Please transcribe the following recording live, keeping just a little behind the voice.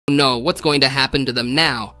No, what's going to happen to them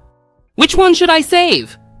now? Which one should I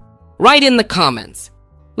save? Write in the comments.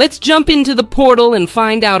 Let's jump into the portal and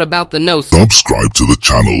find out about the no. Subscribe to the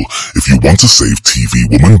channel if you want to save TV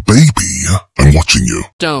Woman Baby. I'm watching you.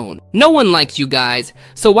 Don't. No one likes you guys,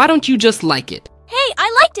 so why don't you just like it? Hey,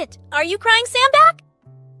 I liked it. Are you crying Sam back?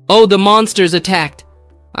 Oh, the monsters attacked.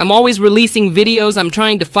 I'm always releasing videos. I'm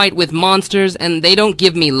trying to fight with monsters and they don't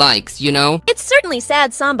give me likes, you know? It's certainly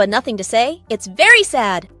sad, Samba, nothing to say. It's very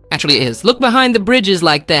sad. Actually it is. Look behind the bridges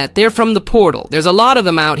like that. They're from the portal. There's a lot of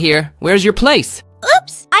them out here. Where's your place?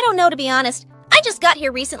 Oops, I don't know, to be honest. I just got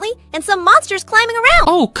here recently and some monsters climbing around.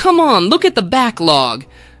 Oh, come on. Look at the backlog.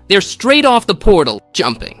 They're straight off the portal,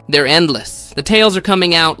 jumping. They're endless. The tails are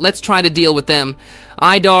coming out. Let's try to deal with them.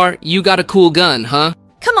 Idar, you got a cool gun, huh?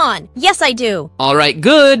 Come on. Yes, I do. Alright,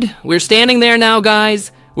 good. We're standing there now,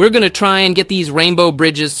 guys. We're gonna try and get these rainbow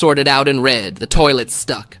bridges sorted out in red. The toilet's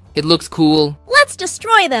stuck. It looks cool. Let's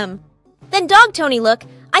destroy them. Then Dog Tony, look.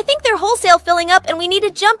 I think they're wholesale filling up and we need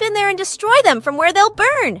to jump in there and destroy them from where they'll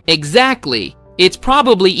burn. Exactly. It's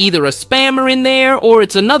probably either a spammer in there or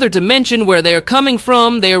it's another dimension where they're coming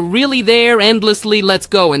from. They're really there endlessly. Let's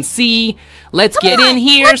go and see. Let's get in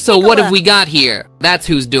here. So what have we got here? That's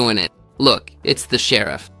who's doing it. Look, it's the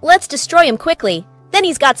sheriff. Let's destroy him quickly. Then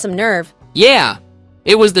he's got some nerve. Yeah.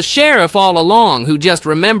 It was the sheriff all along who just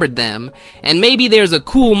remembered them. And maybe there's a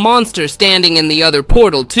cool monster standing in the other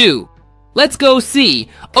portal too. Let's go see.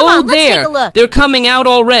 Come on, let's there. take a look. They're coming out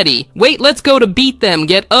already. Wait, let's go to beat them.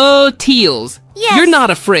 Teals. Yes. You're not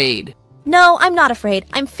afraid. No, I'm not afraid.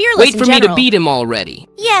 I'm fearless Wait in for general. me to beat him already.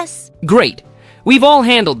 Yes. Great. We've all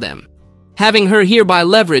handled them. Having her here by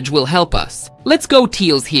leverage will help us. Let's go,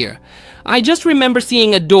 Teals, here. I just remember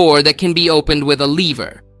seeing a door that can be opened with a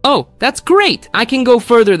lever. Oh, that's great. I can go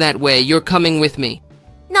further that way. You're coming with me.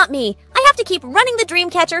 Not me. I have to keep running the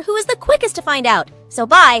Dreamcatcher, who is the quickest to find out. So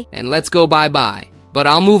bye. And let's go bye-bye. But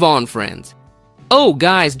I'll move on, friends. Oh,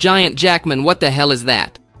 guys, Giant Jackman, what the hell is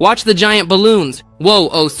that? Watch the giant balloons. Whoa,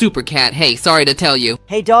 oh, Super Cat. Hey, sorry to tell you.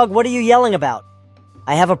 Hey, dog, what are you yelling about?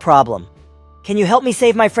 I have a problem. Can you help me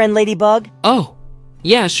save my friend Ladybug? Oh,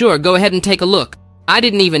 yeah, sure. Go ahead and take a look. I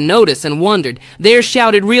didn't even notice and wondered. There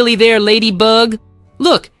shouted, really there, Ladybug?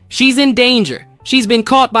 Look, she's in danger. She's been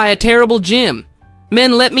caught by a terrible gym.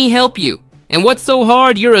 Men, let me help you. And what's so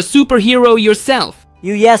hard? You're a superhero yourself.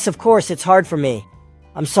 Yes, of course, it's hard for me.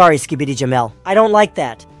 I'm sorry, Skibidi Jamel. I don't like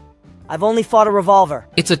that. I've only fought a revolver.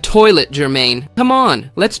 It's a toilet, Jermaine. Come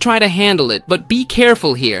on, let's try to handle it, but be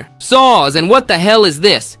careful here. Saws, and what the hell is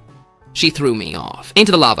this? She threw me off.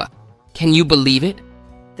 Into the lava. Can you believe it?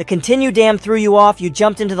 The Continue Dam threw you off, you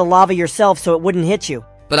jumped into the lava yourself so it wouldn't hit you.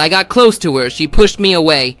 But I got close to her, she pushed me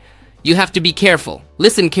away. You have to be careful.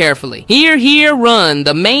 Listen carefully. Here, run.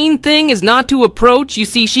 The main thing is not to approach. You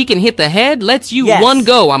see, she can hit the head. Lets you one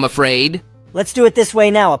go, I'm afraid. Let's do it this way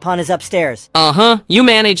now, upon his upstairs. Uh-huh. You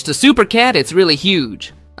managed to Super Cat, it's really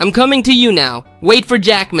huge. I'm coming to you now. Wait for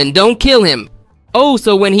Jackman, don't kill him. Oh,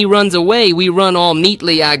 so when he runs away, we run all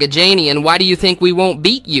neatly, Agajani, and why do you think we won't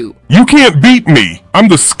beat you? You can't beat me! I'm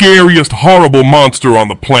the scariest, horrible monster on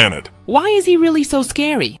the planet. Why is he really so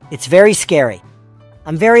scary? It's very scary.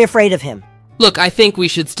 I'm very afraid of him. Look, I think we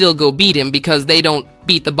should still go beat him because they don't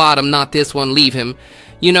beat the bottom, not this one, leave him.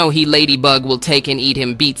 You know he Ladybug will take and eat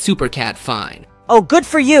him, beat Super Cat fine. Oh, good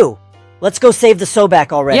for you! Let's go save the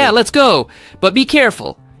Sobak already. Yeah, let's go. But be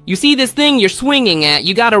careful. You see this thing you're swinging at,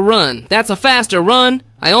 you gotta run. That's a faster run.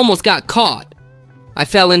 I almost got caught. I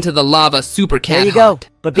fell into the lava Super Cat. There you go.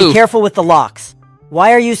 But be careful with the locks.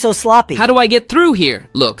 Why are you so sloppy? How do I get through here?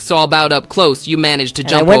 Look, saw about up close, you managed to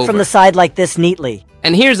jump over. I went from the side like this neatly.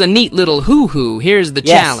 And here's a neat little hoo-hoo. Here's the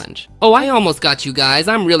challenge. Oh, I almost got you guys.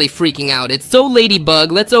 I'm really freaking out. It's so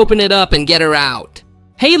Ladybug. Let's open it up and get her out.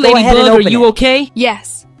 Hey, Ladybug, are you okay?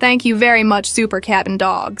 Yes. Thank you very much, Super Cat and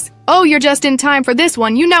Dogs. Oh, you're just in time for this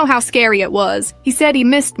one. You know how scary it was. He said he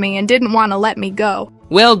missed me and didn't want to let me go.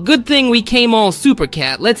 Well, good thing we came all Super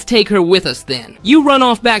Cat. Let's take her with us then. You run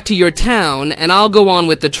off back to your town, and I'll go on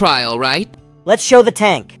with the trial, right? Let's show the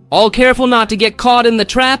tank. All careful not to get caught in the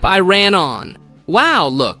trap, I ran on. Wow,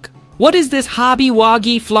 look. What is this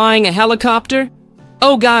hobby-woggy flying a helicopter?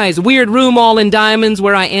 Oh, guys, weird room all in diamonds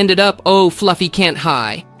where I ended up. Oh, Fluffy can't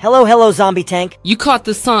high. Hello, zombie tank. You caught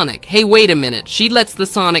the Sonic. Hey, wait a minute. She lets the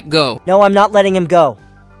Sonic go. No, I'm not letting him go.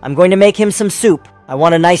 I'm going to make him some soup. I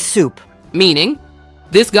want a nice soup. Meaning?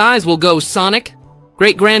 This guys will go Sonic.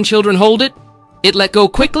 Great-grandchildren hold it. It let go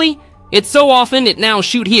quickly. It's so often it now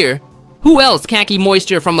shoot here. Who else, khaki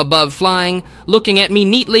moisture from above flying, looking at me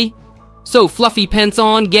neatly? So Fluffy pence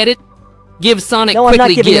on, get it? Give Sonic no, quickly I'm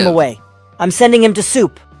not giving him away. I'm sending him to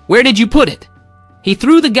soup. Where did you put it? He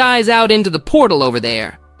threw the guys out into the portal over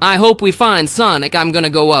there. I hope we find Sonic. I'm gonna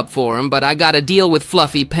go up for him, but I gotta deal with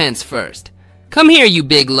Fluffy Pence first. Come here, you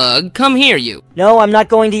big lug. Come here, you. No, I'm not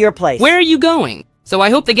going to your place. Where are you going? So I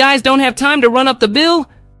hope the guys don't have time to run up the bill?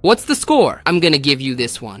 What's the score? I'm gonna give you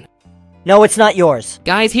this one. No, it's not yours.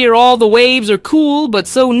 Guys, here all the waves are cool, but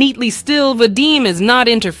so neatly still, Vadim is not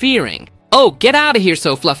interfering. Oh, get out of here,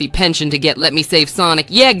 so Fluffy Pension to get Let Me Save Sonic.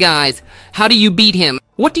 Yeah, guys, how do you beat him?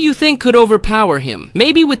 What do you think could overpower him?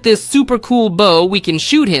 Maybe with this super cool bow we can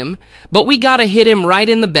shoot him, but we gotta hit him right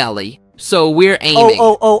in the belly. So we're aiming.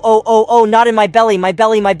 Oh, not in my belly. My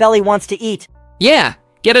belly wants to eat. Yeah,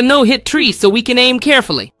 get a no-hit tree so we can aim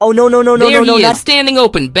carefully. Oh, no, There he is, not... standing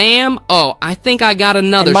open. Bam! Oh, I think I got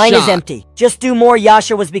another And mine shot. is empty. Just do more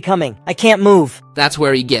Yasha was becoming. I can't move. That's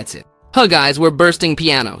where he gets it. Huh, guys, we're bursting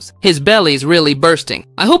pianos. His belly's really bursting.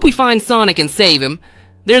 I hope we find Sonic and save him.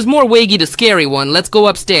 There's more Waggy to Scary One. Let's go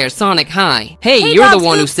upstairs. Sonic, hi. Hey, you're the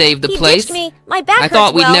one who saved the place. Ditched me. My back I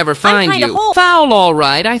thought hurts, we'd never find you. Foul, all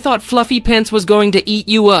right. I thought Fluffy Pence was going to eat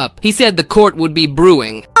you up. He said the court would be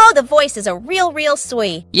brewing. Oh, the voice is a real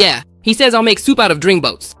sweet. Yeah, he says I'll make soup out of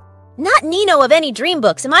dreamboats. Not Nino of any dream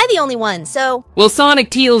books. Am I the only one? So, Well,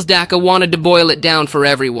 Sonic Tealsdaka wanted to boil it down for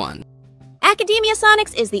everyone. Academia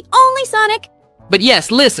Sonics is the only Sonic. But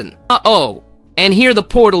yes, listen. Uh-oh. And here the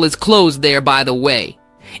portal is closed there, by the way.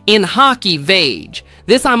 In Hockey Vage.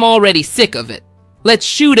 This I'm already sick of it. Let's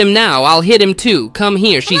shoot him now. I'll hit him too. Come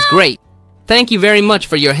here. She's great. Thank you very much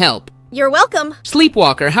for your help. You're welcome.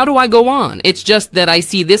 Sleepwalker, how do I go on? It's just that I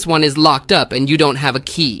see this one is locked up and you don't have a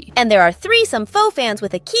key. And there are some faux fans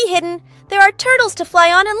with a key hidden. There are turtles to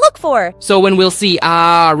fly on and look for. So when we'll see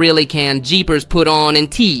really can Jeepers put on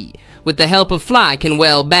and T. With the help of Fly can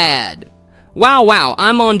well bad. Wow,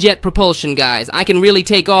 I'm on jet propulsion, guys. I can really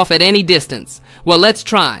take off at any distance. Well, let's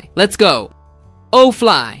try. Let's go. Oh,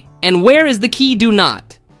 Fly. And where is the key do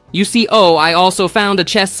not? You see, I also found a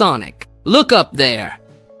chest Sonic. Look up there.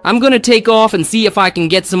 I'm gonna take off and see if I can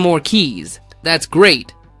get some more keys. That's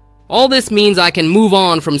great. All this means I can move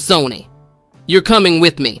on from Sony. You're coming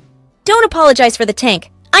with me. Don't apologize for the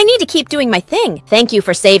tank. I need to keep doing my thing. Thank you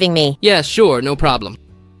for saving me. Yeah, sure, no problem.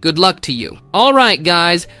 Good luck to you. Alright,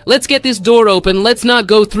 guys, let's get this door open. Let's not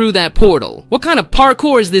go through that portal. What kind of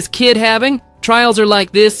parkour is this kid having? Trials are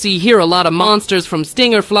like this, see here a lot of monsters from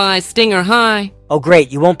Stinger Fly, Stinger High. Oh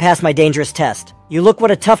great, you won't pass my dangerous test. You look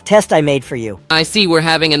what a tough test I made for you. I see we're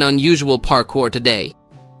having an unusual parkour today.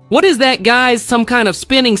 What is that, guys? Some kind of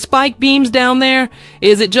spinning spike beams down there?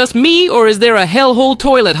 Is it just me, or is there a hellhole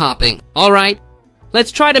toilet hopping? Alright,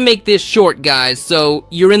 let's try to make this short, guys. So,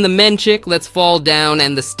 you're in the Menchik, let's fall down,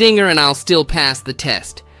 and the Stinger, and I'll still pass the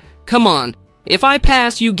test. Come on. If I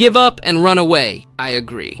pass, you give up and run away. I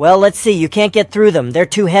agree. Well, let's see. You can't get through them. They're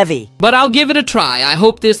too heavy. But I'll give it a try. I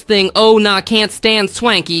hope this thing, can't stand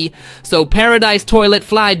swanky. So Paradise Toilet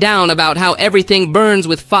fly down about how everything burns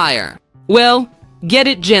with fire. Well, get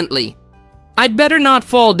it gently. I'd better not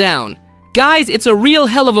fall down. Guys, it's a real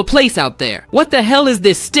hell of a place out there. What the hell is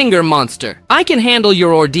this Stinger monster? I can handle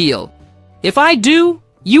your ordeal. If I do,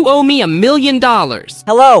 you owe me $1 million.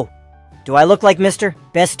 Hello. Do I look like Mr.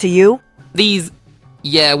 Best to you?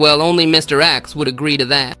 Yeah, well, only Mr. Axe would agree to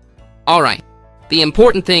that. Alright, the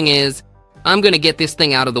important thing is, I'm gonna get this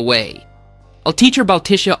thing out of the way. I'll teach her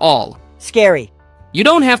Baltisha all. Scary. You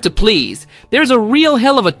don't have to please. There's a real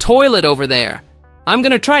hell of a toilet over there. I'm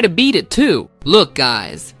gonna try to beat it too. Look,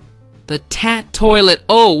 guys. The Tat Toilet,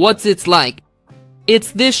 what's it's like?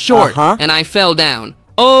 It's this short, and I fell down.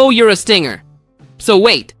 Oh, you're a stinger. So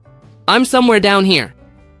wait, I'm somewhere down here.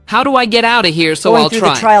 How do I get out of here so I'll try? Going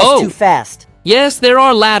through the trials too fast. Yes, there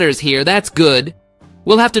are ladders here, that's good.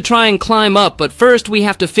 We'll have to try and climb up, but first we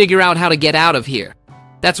have to figure out how to get out of here.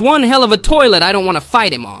 That's one hell of a toilet I don't want to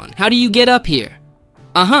fight him on. How do you get up here?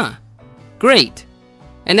 Great.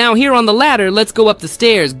 And now here on the ladder, let's go up the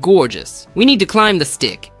stairs, gorgeous. We need to climb the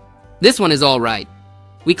stick. This one is alright.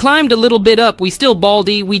 We climbed a little bit up, we still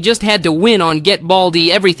Baldy, we just had to win on Get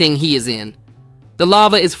Baldy everything he is in. The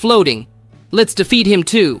lava is floating. Let's defeat him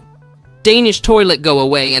too. Danish toilet go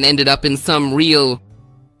away and ended up in some real...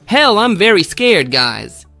 Hell, I'm very scared,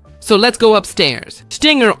 guys. So let's go upstairs.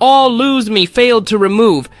 Stinger, all lose me failed to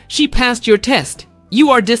remove. She passed your test.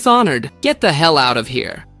 You are dishonored. Get the hell out of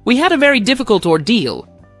here. We had a very difficult ordeal,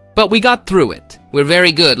 but we got through it. We're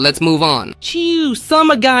very good. Let's move on. Chew,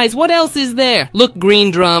 summer guys, what else is there? Look,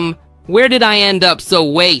 Green Drum. Where did I end up? So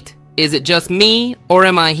wait. Is it just me, or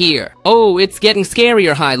am I here? Oh, it's getting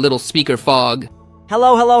scarier, hi, little speaker fog.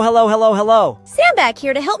 Hello. Sam back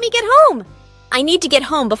here to help me get home. I need to get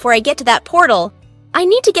home before I get to that portal. I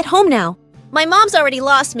need to get home now. My mom's already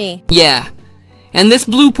lost me. Yeah, And this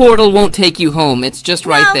blue portal won't take you home. It's just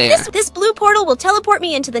right No, there. this blue portal will teleport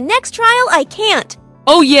me into the next trial. I can't.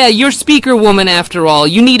 Oh yeah, you're Speaker Woman after all.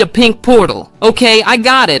 You need a pink portal. Okay, I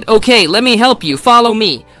got it. Okay, let me help you. Follow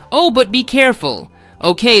me. Oh, but be careful.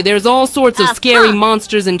 Okay, there's all sorts of scary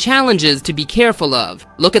monsters and challenges to be careful of.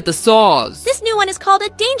 Look at the saws. This new one is called a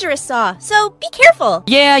dangerous saw, so be careful.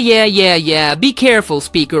 Yeah. Be careful,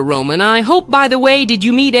 Speaker Roman. I hope, by the way, did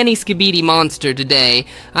you meet any Skibidi monster today?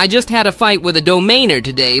 I just had a fight with a domainer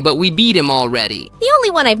today, but we beat him already. The only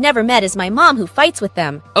one I've never met is my mom who fights with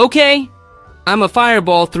them. Okay. I'm a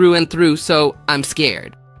fireball through and through, so I'm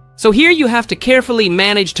scared. So here you have to carefully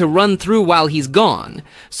manage to run through while he's gone.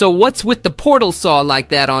 So what's with the portal saw like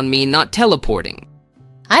that on me not teleporting?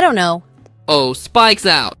 I don't know. Oh, spikes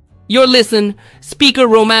out. You're listen, Speaker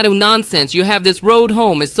Romatu nonsense. You have this road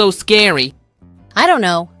home is so scary. I don't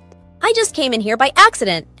know. I just came in here by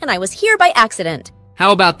accident, and I was here by accident.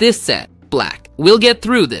 How about this set, Black? We'll get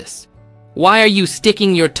through this. Why are you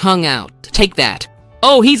sticking your tongue out? Take that.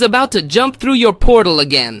 Oh, he's about to jump through your portal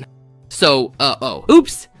again. So,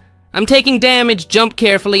 oops. I'm taking damage, jump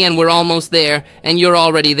carefully, and we're almost there, and you're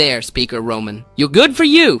already there, Speaker Roman. You're good for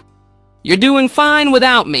you. You're doing fine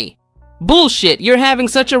without me. Bullshit, you're having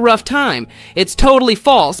such a rough time. It's totally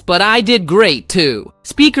false, but I did great, too.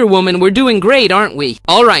 Speaker Woman, we're doing great, aren't we?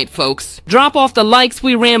 Alright, folks. Drop off the likes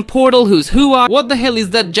we ran portal who's who are- What the hell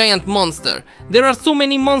is that giant monster? There are so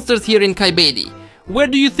many monsters here in Kaibedi. Where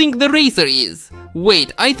do you think the racer is?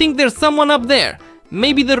 Wait, I think there's someone up there.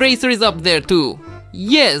 Maybe the racer is up there, too.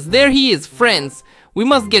 Yes, there he is, friends. We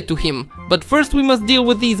must get to him, but first we must deal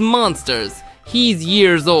with these monsters. He's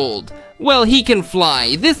years old. Well, he can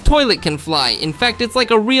fly. This toilet can fly. In fact, it's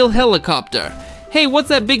like a real helicopter. Hey, what's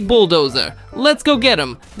that big bulldozer? Let's go get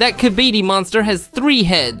him. That Kabedi monster has 3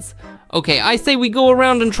 heads. Okay, I say we go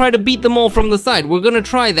around and try to beat them all from the side. We're gonna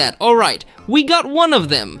try that. Alright, we got one of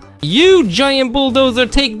them. You giant bulldozer,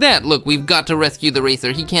 take that. Look, we've got to rescue the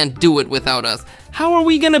racer. He can't do it without us. How are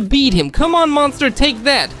we gonna beat him? Come on, monster, take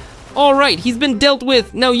that. Alright, he's been dealt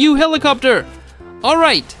with. Now you, helicopter.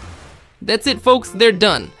 Alright. That's it, folks. They're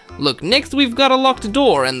done. Look, next we've got a locked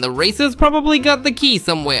door, and the racer's probably got the key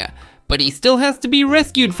somewhere. But he still has to be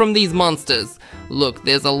rescued from these monsters. Look,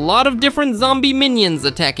 there's a lot of different zombie minions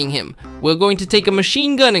attacking him. We're going to take a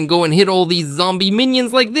machine gun and go and hit all these zombie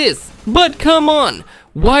minions like this. But come on!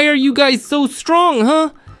 Why are you guys so strong, huh?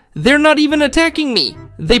 They're not even attacking me.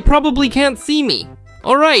 They probably can't see me.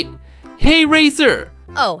 Alright. Hey, Racer!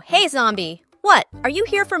 Oh, hey, zombie. What? Are you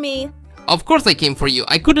here for me? Of course I came for you.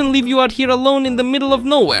 I couldn't leave you out here alone in the middle of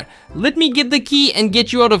nowhere. Let me get the key and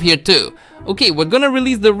get you out of here too. Okay, we're gonna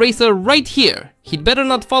release the racer right here. He'd better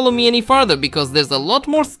not follow me any farther because there's a lot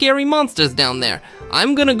more scary monsters down there.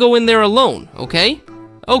 I'm gonna go in there alone, okay?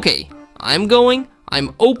 Okay, I'm going.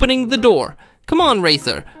 I'm opening the door. Come on,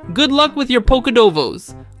 Racer. Good luck with your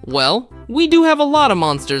Pokedovos. Well, we do have a lot of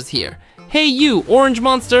monsters here. Hey you, orange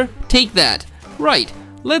monster, take that. Right.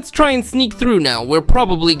 Let's try and sneak through now. We're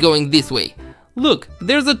probably going this way. Look,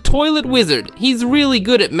 there's a toilet wizard. He's really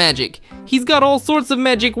good at magic. He's got all sorts of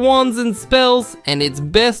magic wands and spells, and it's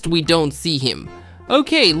best we don't see him.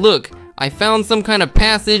 Okay, look, I found some kind of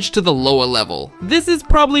passage to the lower level. This is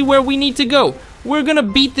probably where we need to go. We're gonna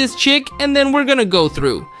beat this chick, and then we're gonna go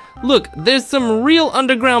through. Look, there's some real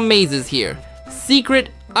underground mazes here.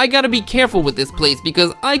 Secret, I gotta be careful with this place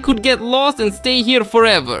because I could get lost and stay here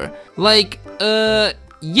forever. Like,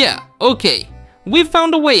 yeah, okay. We've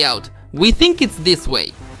found a way out. We think it's this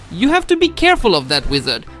way. You have to be careful of that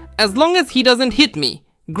wizard, as long as he doesn't hit me.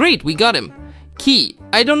 Great, we got him. Key,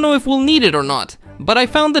 I don't know if we'll need it or not, but I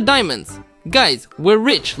found the diamonds. Guys, we're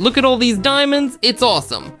rich. Look at all these diamonds, it's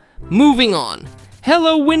awesome. Moving on.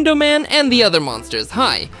 Hello, Window Man and the other monsters,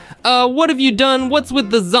 hi. What have you done? What's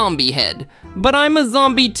with the zombie head? But I'm a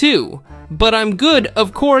zombie too. But I'm good,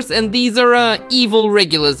 of course, and these are, evil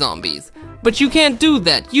regular zombies. But you can't do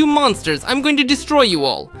that, you monsters, I'm going to destroy you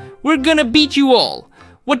all. We're gonna beat you all.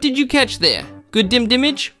 What did you catch there? Good Dim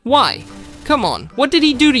Dimage? Why? Come on, what did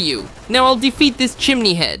he do to you? Now I'll defeat this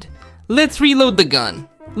chimney head. Let's reload the gun.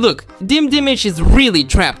 Look, Dim Dimage is really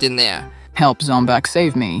trapped in there. Help, Zombak,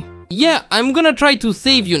 save me. Yeah, I'm gonna try to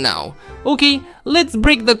save you now. Okay, let's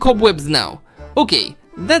break the cobwebs now. Okay,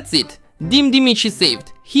 that's it. Dim Dimage is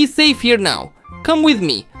saved. He's safe here now. Come with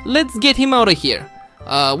me. Let's get him out of here.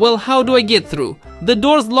 Well, how do I get through? The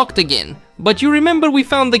door's locked again. But you remember we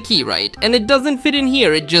found the key, right? And it doesn't fit in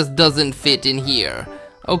here, it just doesn't fit in here.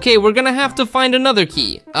 Okay, we're gonna have to find another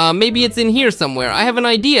key. Maybe it's in here somewhere. I have an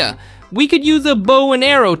idea. We could use a bow and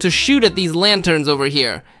arrow to shoot at these lanterns over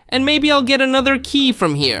here. And maybe I'll get another key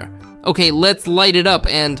from here. Okay, let's light it up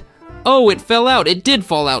and... Oh, it fell out. It did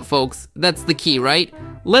fall out, folks. That's the key, right?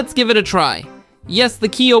 Let's give it a try. Yes, the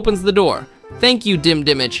key opens the door. Thank you, Dim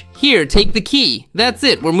Dimage. Here, take the key. That's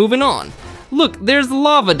it, we're moving on. Look, there's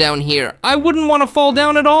lava down here. I wouldn't want to fall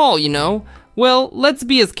down at all, you know? Well, let's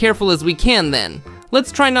be as careful as we can then.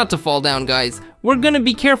 Let's try not to fall down, guys. We're gonna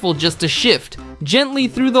be careful just to shift gently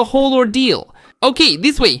through the whole ordeal. Okay,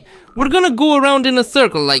 this way. We're gonna go around in a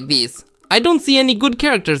circle like this. I don't see any good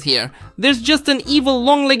characters here. There's just an evil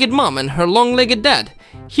long-legged mom and her long-legged dad.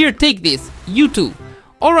 Here, take this. You too.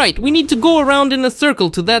 Alright, we need to go around in a circle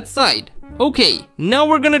to that side. Okay, now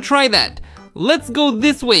we're gonna try that. Let's go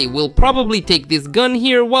this way. We'll probably take this gun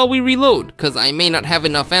here while we reload, cause I may not have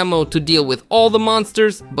enough ammo to deal with all the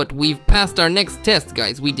monsters, but we've passed our next test,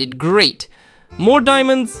 guys. We did great. More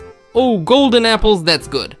diamonds. Oh, golden apples, that's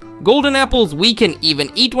good. Golden apples, we can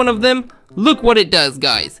even eat one of them. Look what it does,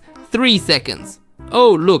 guys. 3 seconds.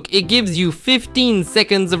 Oh, look, it gives you 15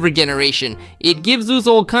 seconds of regeneration. It gives us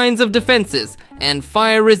all kinds of defenses and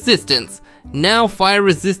fire resistance. Now fire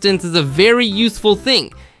resistance is a very useful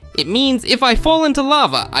thing. It means if I fall into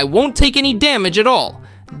lava, I won't take any damage at all.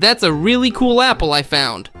 That's a really cool apple I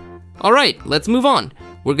found. Alright, let's move on.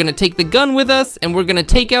 We're gonna take the gun with us, and we're gonna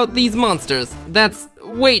take out these monsters.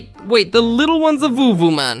 Wait, the little one's a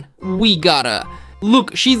Vuvu man. We gotta.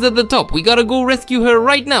 Look, she's at the top. We gotta go rescue her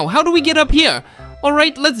right now. How do we get up here?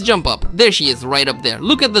 Alright, let's jump up. There she is, right up there.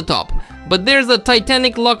 Look at the top. But there's a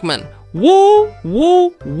Titanic Lockman. Whoa, whoa,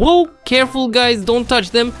 whoa. Careful, guys, don't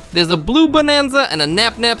touch them. There's a blue Bonanza and a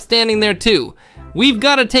Nap Nap standing there too. We've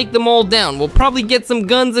gotta take them all down. We'll probably get some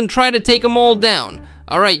guns and try to take them all down.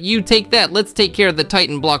 Alright, you take that. Let's take care of the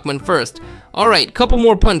Titan Blockman first. Alright, couple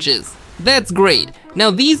more punches. That's great.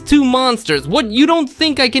 Now these two monsters, what, you don't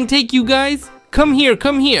think I can take you guys? Come here,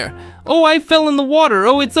 come here. Oh, I fell in the water.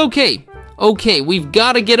 Oh, it's okay. Okay, we've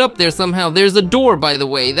got to get up there somehow. There's a door, by the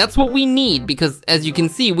way. That's what we need, because as you can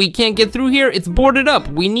see, we can't get through here. It's boarded up.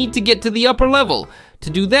 We need to get to the upper level. To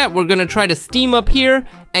do that, we're gonna try to steam up here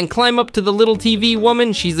and climb up to the little TV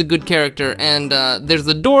woman. She's a good character. And there's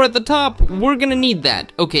a door at the top. We're gonna need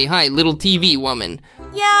that. Okay, hi, little TV woman.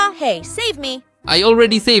 Yeah, hey, save me. I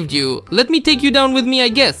already saved you. Let me take you down with me, I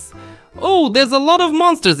guess. Oh, there's a lot of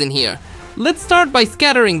monsters in here. Let's start by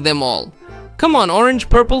scattering them all. Come on, orange,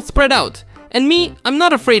 purple, spread out. And me, I'm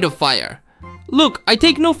not afraid of fire. Look, I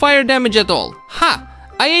take no fire damage at all. Ha!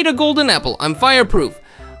 I ate a golden apple. I'm fireproof.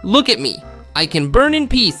 Look at me. I can burn in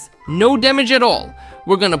peace. No damage at all.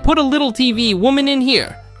 We're gonna put a little TV woman in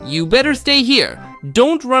here. You better stay here.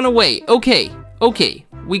 Don't run away. Okay, okay.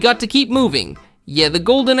 We got to keep moving. Yeah, the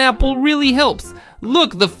golden apple really helps.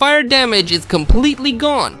 Look, the fire damage is completely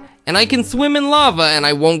gone. And I can swim in lava and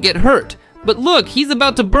I won't get hurt. But look, he's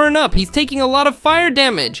about to burn up. He's taking a lot of fire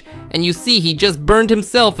damage. And you see, he just burned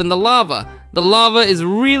himself in the lava. The lava is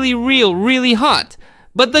really hot.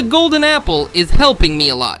 But the golden apple is helping me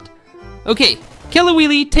a lot. Okay,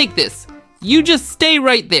 Kelawili, take this. You just stay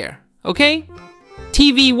right there, okay?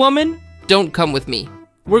 TV woman, don't come with me.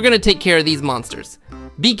 We're gonna take care of these monsters.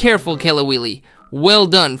 Be careful, Kelawili. Well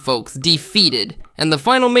done, folks. Defeated. And the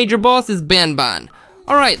final major boss is Banban.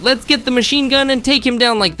 Alright, let's get the machine gun and take him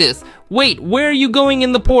down like this. Wait, where are you going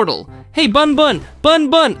in the portal? Hey, Bun Bun! Bun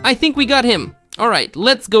Bun! I think we got him. Alright,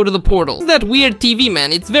 let's go to the portal. That weird TV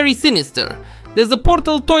man, it's very sinister. There's a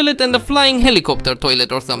portal toilet and a flying helicopter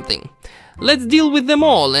toilet or something. Let's deal with them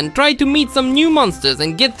all and try to meet some new monsters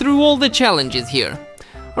and get through all the challenges here.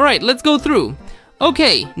 Alright, let's go through.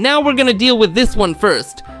 Okay, now we're gonna deal with this one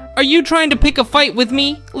first. Are you trying to pick a fight with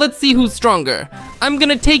me? Let's see who's stronger. I'm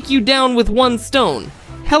gonna take you down with one stone.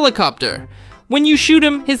 Helicopter. When you shoot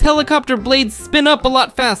him, his helicopter blades spin up a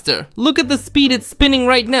lot faster. Look at the speed it's spinning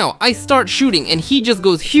right now. I start shooting and he just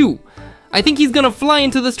goes phew. I think he's gonna fly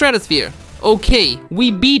into the stratosphere. Okay,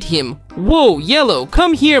 we beat him. Whoa, Yellow,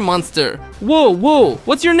 come here, monster. Whoa,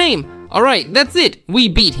 what's your name? Alright, that's it. We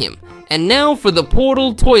beat him. And now for the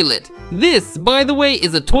portal toilet. This, by the way,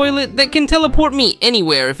 is a toilet that can teleport me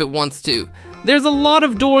anywhere if it wants to. There's a lot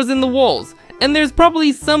of doors in the walls, and there's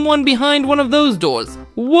probably someone behind one of those doors.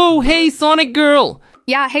 Whoa, hey, Sonic Girl!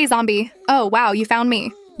 Yeah, hey, zombie. Oh, wow, you found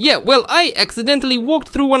me. Yeah, well, I accidentally walked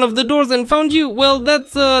through one of the doors and found you. Well,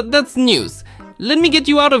 that's news. Let me get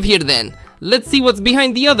you out of here then. Let's see what's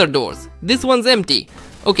behind the other doors. This one's empty.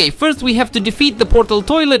 Okay, first we have to defeat the portal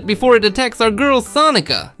toilet before it attacks our girl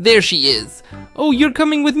Sonica. There she is. Oh, you're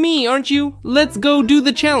coming with me, aren't you? Let's go do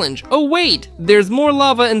the challenge. Oh wait, there's more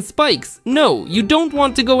lava and spikes. No, you don't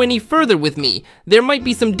want to go any further with me. There might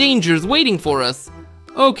be some dangers waiting for us.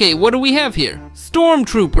 Okay, what do we have here?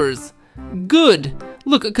 Stormtroopers. Good.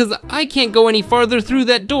 Look, because I can't go any farther through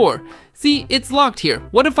that door. See, it's locked here.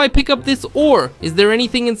 What if I pick up this ore? Is there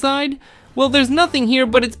anything inside? Well, there's nothing here,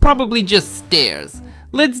 but it's probably just stairs.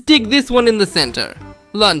 Let's dig this one in the center.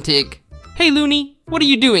 Luntic. Hey, Looney, what are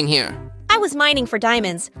you doing here? I was mining for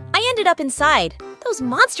diamonds. I ended up inside. Those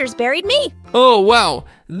monsters buried me. Oh, wow.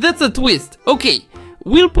 That's a twist. Okay,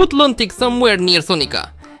 we'll put Luntic somewhere near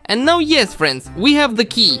Sonica. And now, yes, friends, we have the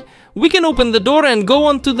key. We can open the door and go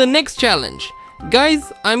on to the next challenge.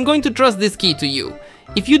 Guys, I'm going to trust this key to you.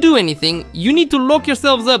 If you do anything, you need to lock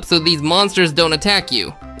yourselves up so these monsters don't attack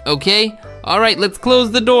you. Okay? Alright, let's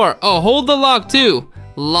close the door. Oh, hold the lock too.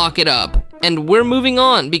 Lock it up. And we're moving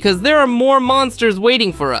on because there are more monsters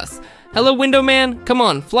waiting for us. Hello, window man. Come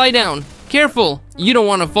on, fly down. Careful. You don't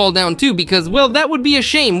want to fall down too because, well, that would be a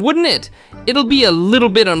shame, wouldn't it? It'll be a little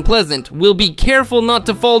bit unpleasant. We'll be careful not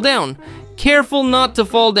to fall down. Careful not to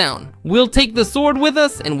fall down. We'll take the sword with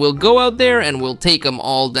us and we'll go out there and we'll take them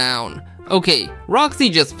all down. Okay, Roxy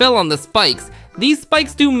just fell on the spikes. These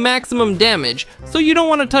spikes do maximum damage, so you don't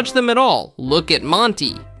want to touch them at all. Look at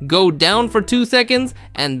Monty. Go down for 2 seconds,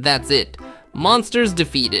 and that's it. Monsters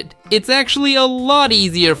defeated. It's actually a lot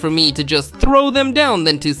easier for me to just throw them down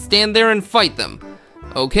than to stand there and fight them.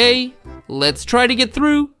 Okay, let's try to get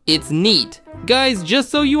through. It's neat. Guys, just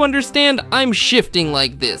so you understand, I'm shifting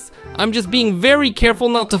like this. I'm just being very careful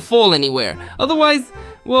not to fall anywhere. Otherwise,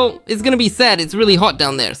 well, it's gonna be sad. It's really hot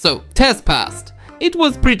down there, so test passed. It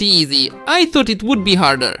was pretty easy. I thought it would be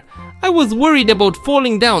harder. I was worried about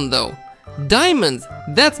falling down though. Diamonds,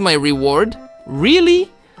 that's my reward.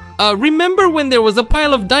 Really? Remember when there was a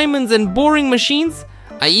pile of diamonds and boring machines?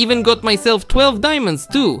 I even got myself 12 diamonds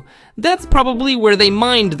too. That's probably where they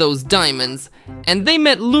mined those diamonds. And they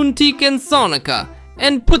met Luntic and Sonica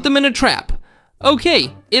and put them in a trap.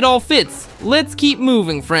 Okay, it all fits. Let's keep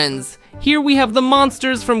moving, friends. Here we have the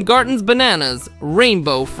monsters from Garton's Bananas,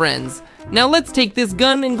 Rainbow Friends. Now let's take this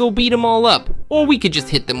gun and go beat them all up. Or we could just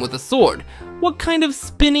hit them with a sword. What kind of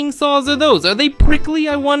spinning saws are those? Are they prickly,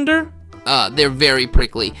 I wonder? They're very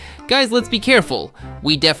prickly. Guys, let's be careful.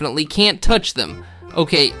 We definitely can't touch them.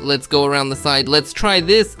 Okay, let's go around the side. Let's try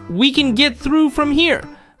this. We can get through from here.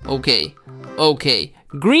 Okay.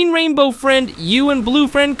 Green Rainbow Friend, you and Blue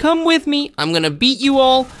Friend, come with me. I'm gonna beat you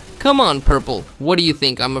all. Come on, Purple. What do you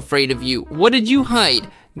think? I'm afraid of you. What did you hide?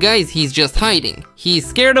 Guys, he's just hiding. He's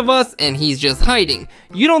scared of us and he's just hiding.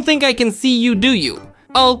 You don't think I can see you, do you?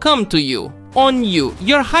 I'll come to you. On you.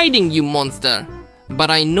 You're hiding, you monster.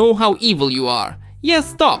 But I know how evil you are. Yes,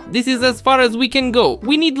 stop. This is as far as we can go.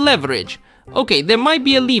 We need leverage. Okay, there might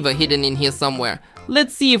be a lever hidden in here somewhere.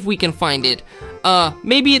 Let's see if we can find it.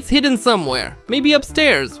 Maybe it's hidden somewhere. Maybe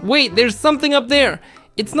upstairs. Wait, there's something up there.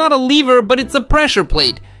 It's not a lever, but it's a pressure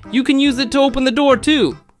plate. You can use it to open the door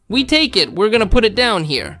too. We take it. We're gonna put it down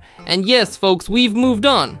here. And yes, folks, we've moved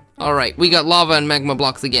on. Alright, we got lava and magma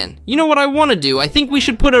blocks again. You know what I want to do? I think we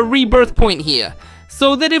should put a rebirth point here.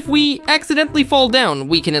 So that if we accidentally fall down,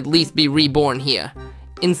 we can at least be reborn here.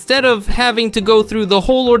 Instead of having to go through the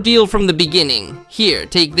whole ordeal from the beginning. Here,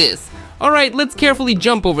 take this. Alright, let's carefully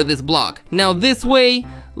jump over this block. Now this way,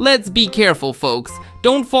 let's be careful, folks.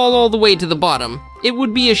 Don't fall all the way to the bottom. It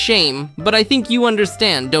would be a shame, but I think you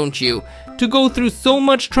understand, don't you? To go through so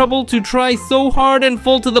much trouble to try so hard and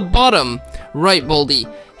fall to the bottom. Right,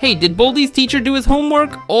 Boldy. Hey, did Boldy's teacher do his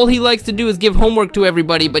homework? All he likes to do is give homework to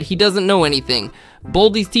everybody, but he doesn't know anything.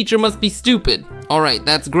 Boldy's teacher must be stupid. Alright,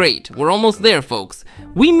 that's great. We're almost there, folks.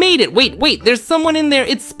 We made it! Wait, there's someone in there.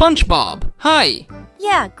 It's SpongeBob. Hi.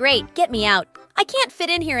 Yeah, great. Get me out. I can't fit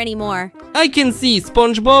in here anymore. I can see,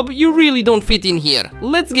 SpongeBob. You really don't fit in here.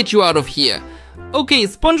 Let's get you out of here. Okay,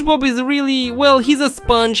 SpongeBob is really, well, he's a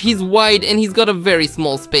sponge, he's wide, and he's got a very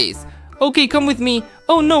small space. Okay, come with me.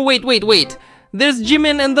 Oh no, wait. There's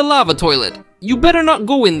Jimin and the lava toilet. You better not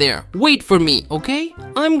go in there. Wait for me, okay?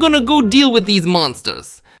 I'm gonna go deal with these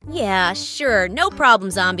monsters. Yeah, sure. No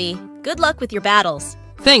problem, zombie. Good luck with your battles.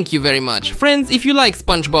 Thank you very much. Friends, if you like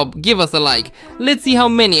SpongeBob, give us a like. Let's see how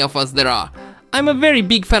many of us there are. I'm a very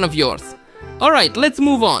big fan of yours. Alright, let's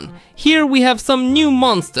move on. Here we have some new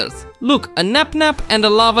monsters. Look, a Nap and a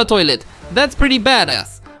lava toilet. That's pretty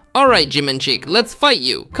badass. Alright, Jim and Chick, let's fight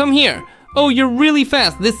you. Come here. Oh, you're really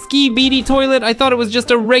fast. This Skibidi toilet, I thought it was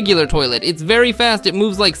just a regular toilet. It's very fast, it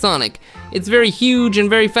moves like Sonic. It's very huge and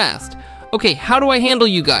very fast. Okay, how do I handle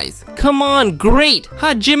you guys? Come on, great!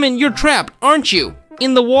 Ha, Jimin, you're trapped, aren't you?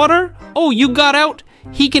 In the water? Oh, you got out?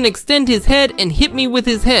 He can extend his head and hit me with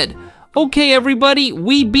his head. Okay, everybody,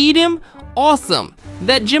 we beat him? Awesome!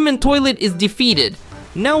 That Jimin toilet is defeated.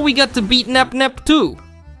 Now we got to beat Nap too.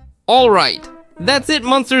 Alright, that's it,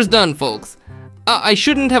 monsters done, folks. I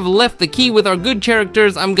shouldn't have left the key with our good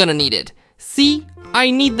characters. I'm gonna need it. See?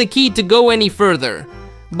 I need the key to go any further.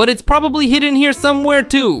 But it's probably hidden here somewhere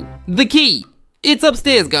too. The key! It's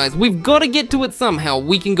upstairs, guys. We've got to get to it somehow.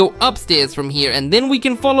 We can go upstairs from here, and then we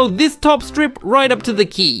can follow this top strip right up to the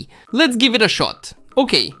key. Let's give it a shot.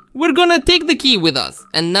 Okay, we're gonna take the key with us,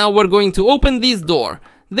 and now we're going to open this door.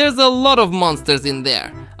 There's a lot of monsters in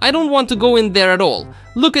there. I don't want to go in there at all.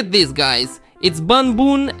 Look at this, guys. It's Bun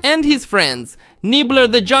Boon and his friends. Nibbler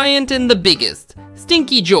the Giant and the biggest,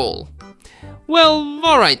 Stinky Joel. Well,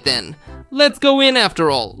 alright then. Let's go in after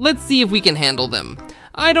all. Let's see if we can handle them.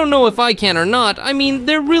 I don't know if I can or not. I mean,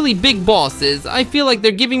 they're really big bosses. I feel like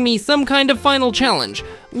they're giving me some kind of final challenge,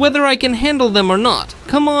 whether I can handle them or not.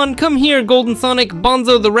 Come on, come here, Golden Sonic,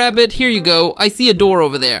 Bonzo the Rabbit. Here you go. I see a door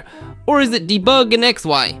over there. Or is it Debug and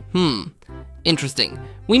XY? Interesting.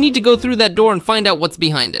 We need to go through that door and find out what's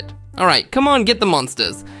behind it. Alright, come on, get the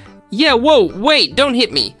monsters. Yeah, whoa, wait, don't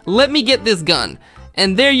hit me. Let me get this gun.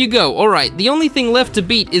 And there you go. Alright, the only thing left to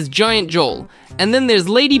beat is Giant Joel. And then there's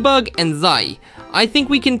Ladybug and Zai. I think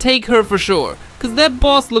we can take her for sure, cause that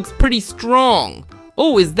boss looks pretty strong.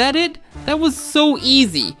 Oh, is that it? That was so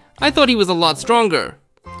easy. I thought he was a lot stronger.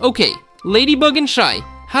 Okay, Ladybug and Shy,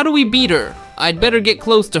 how do we beat her? I'd better get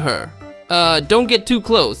close to her. Don't get too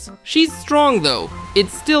close. She's strong though.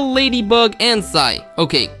 It's still Ladybug and Sai.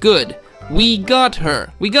 Okay, good. We got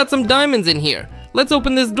her. We got some diamonds in here. Let's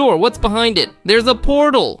open this door. What's behind it? There's a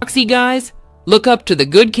portal. See, guys? Look up to the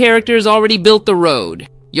good characters already built the road.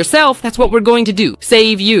 Yourself, that's what we're going to do.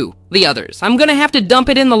 Save you. The others. I'm gonna have to dump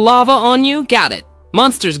it in the lava on you. Got it.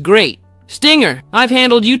 Monster's great. Stinger, I've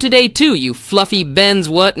handled you today too, you fluffy bends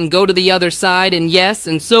what and go to the other side, and yes,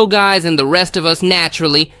 and so guys and the rest of us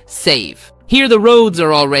naturally save. Here the roads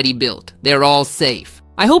are already built. They're all safe.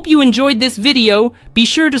 I hope you enjoyed this video. Be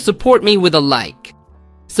sure to support me with a like.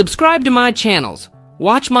 Subscribe to my channels.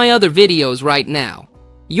 Watch my other videos right now.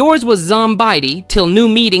 Yours was Zombidey. Till new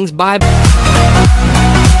meetings, bye.